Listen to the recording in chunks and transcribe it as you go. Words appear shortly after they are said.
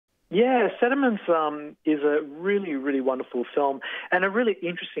Yeah, Sediments is a really, really wonderful film and a really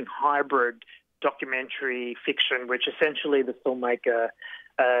interesting hybrid documentary fiction, which essentially the filmmaker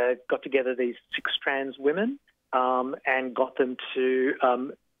got together these 6 trans women and got them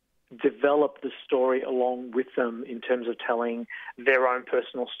to develop the story along with them in terms of telling their own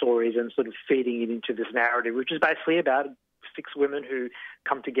personal stories and sort of feeding it into this narrative, which is basically about 6 women who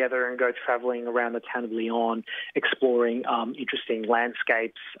come together and go travelling around the town of Lyon, exploring interesting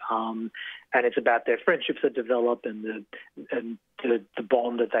landscapes, and it's about their friendships that develop and the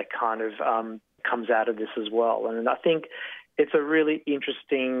bond that kind of comes out of this as well. And I think it's a really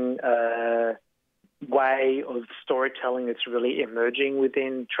interesting way of storytelling that's really emerging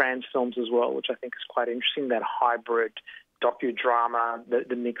within trans films as well, which I think is quite interesting, that hybrid docudrama,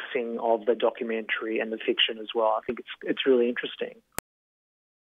 the mixing of the documentary and the fiction as well. I think it's really interesting.